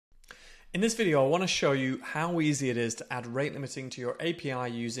In this video, I want to show you how easy it is to add rate limiting to your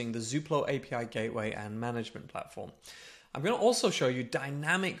API using the Zooplo API Gateway and Management Platform. I'm going to also show you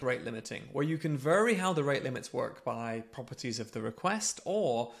dynamic rate limiting, where you can vary how the rate limits work by properties of the request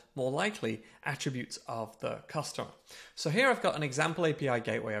or, more likely, attributes of the customer. So here I've got an example API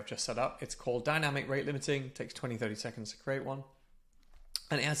gateway I've just set up. It's called dynamic rate limiting. It takes 20-30 seconds to create one.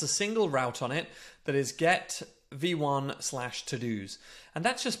 And it has a single route on it that is get v1/todos. And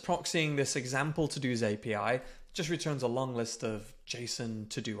that's just proxying this example todos API. Just returns a long list of JSON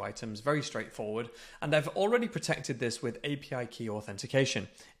to-do items, very straightforward. And I've already protected this with API key authentication.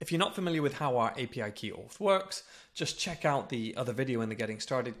 If you're not familiar with how our API key auth works, just check out the other video in the Getting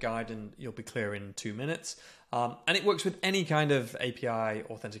Started guide and you'll be clear in 2 minutes. And it works with any kind of API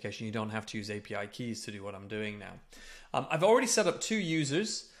authentication. You don't have to use API keys to do what I'm doing now. I've already set up 2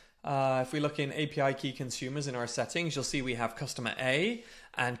 users. If we look in API key consumers in our settings, you'll see we have customer A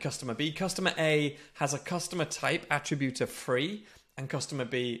and customer B. Customer A has a customer type attribute of free and customer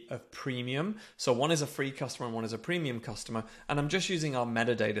B of premium. So one is a free customer and one is a premium customer. And I'm just using our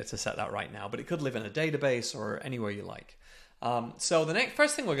metadata to set that right now, but it could live in a database or anywhere you like. So the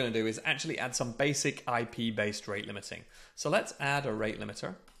first thing we're going to do is actually add some basic IP-based rate limiting. So let's add a rate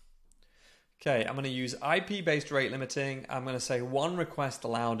limiter. Okay, I'm going to use IP-based rate limiting. I'm going to say 1 request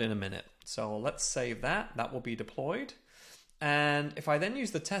allowed in a minute. So let's save that. That will be deployed. And if I then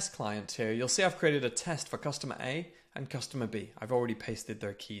use the test client here, you'll see I've created a test for customer A and customer B. I've already pasted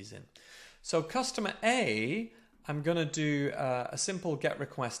their keys in. So customer A, I'm going to do a simple get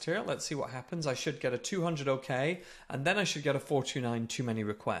request here. Let's see what happens. I should get a 200 OK, and then I should get a 429 too many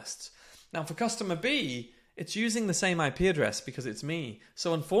requests. Now for customer B, it's using the same IP address because it's me.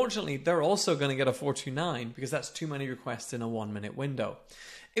 So unfortunately, they're also going to get a 429 because that's too many requests in a 1-minute window.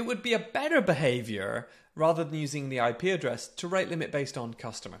 It would be a better behavior rather than using the IP address to rate limit based on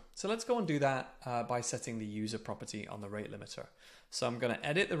customer. So let's go and do that by setting the user property on the rate limiter. So I'm going to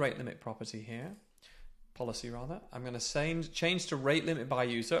edit the rate limit property here, policy rather. I'm going to change to rate limit by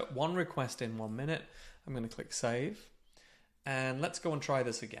user, 1 request in 1 minute. I'm going to click save. And let's go and try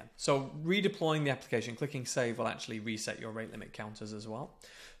this again. So redeploying the application, clicking save will actually reset your rate limit counters as well.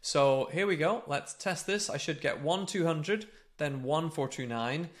 So here we go. Let's test this. I should get 1 200, then 1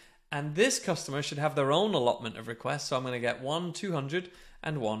 429. And this customer should have their own allotment of requests. So I'm going to get 1 200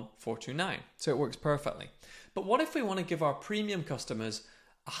 and 1 429. So it works perfectly. But what if we want to give our premium customers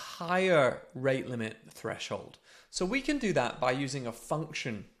a higher rate limit threshold? So we can do that by using a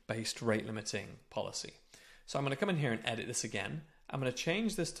function-based rate limiting policy. So I'm going to come in here and edit this again. I'm going to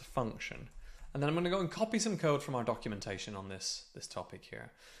change this to function. And then I'm going to go and copy some code from our documentation on this topic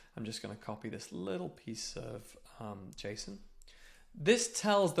here. I'm just going to copy this little piece of JSON. This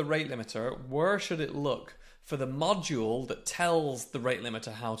tells the rate limiter where should it look for the module that tells the rate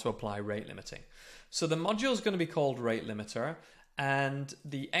limiter how to apply rate limiting. So the module is going to be called rate limiter and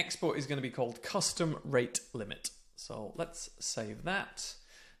the export is going to be called custom rate limit. So let's save that.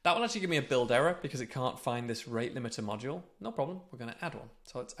 That will actually give me a build error because it can't find this rate limiter module. No problem, we're going to add one.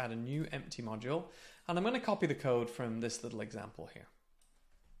 So let's add a new empty module. And I'm going to copy the code from this little example here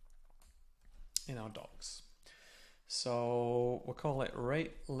in our docs. So we'll call it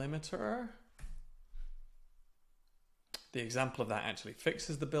rate limiter. The example of that actually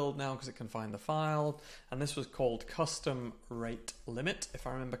fixes the build now because it can find the file. And this was called custom rate limit, if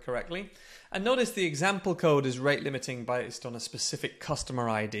I remember correctly. And notice the example code is rate limiting based on a specific customer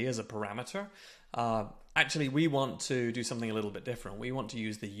ID as a parameter. Actually, we want to do something a little bit different. We want to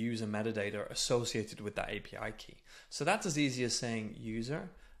use the user metadata associated with that API key. So that's as easy as saying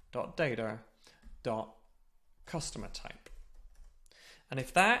user.data.customer type. And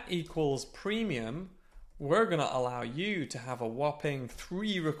if that equals premium, we're going to allow you to have a whopping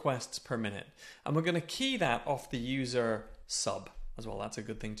 3 requests per minute. And we're going to key that off the user sub as well. That's a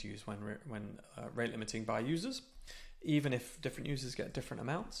good thing to use when rate limiting by users, even if different users get different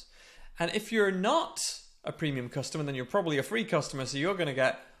amounts. And if you're not a premium customer, then you're probably a free customer, so you're going to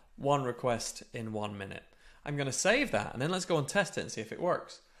get 1 request in 1 minute. I'm going to save that, and then let's go and test it and see if it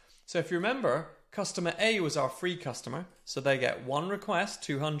works. So if you remember, customer A was our free customer, so they get 1 request,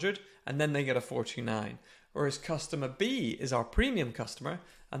 200, and then they get a 429. Whereas customer B is our premium customer,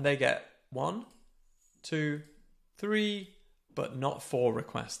 and they get 1, 2, 3, but not 4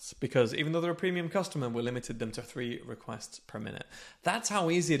 requests, because even though they're a premium customer, we limited them to 3 requests per minute. That's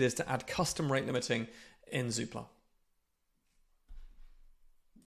how easy it is to add custom rate limiting in Zooplo.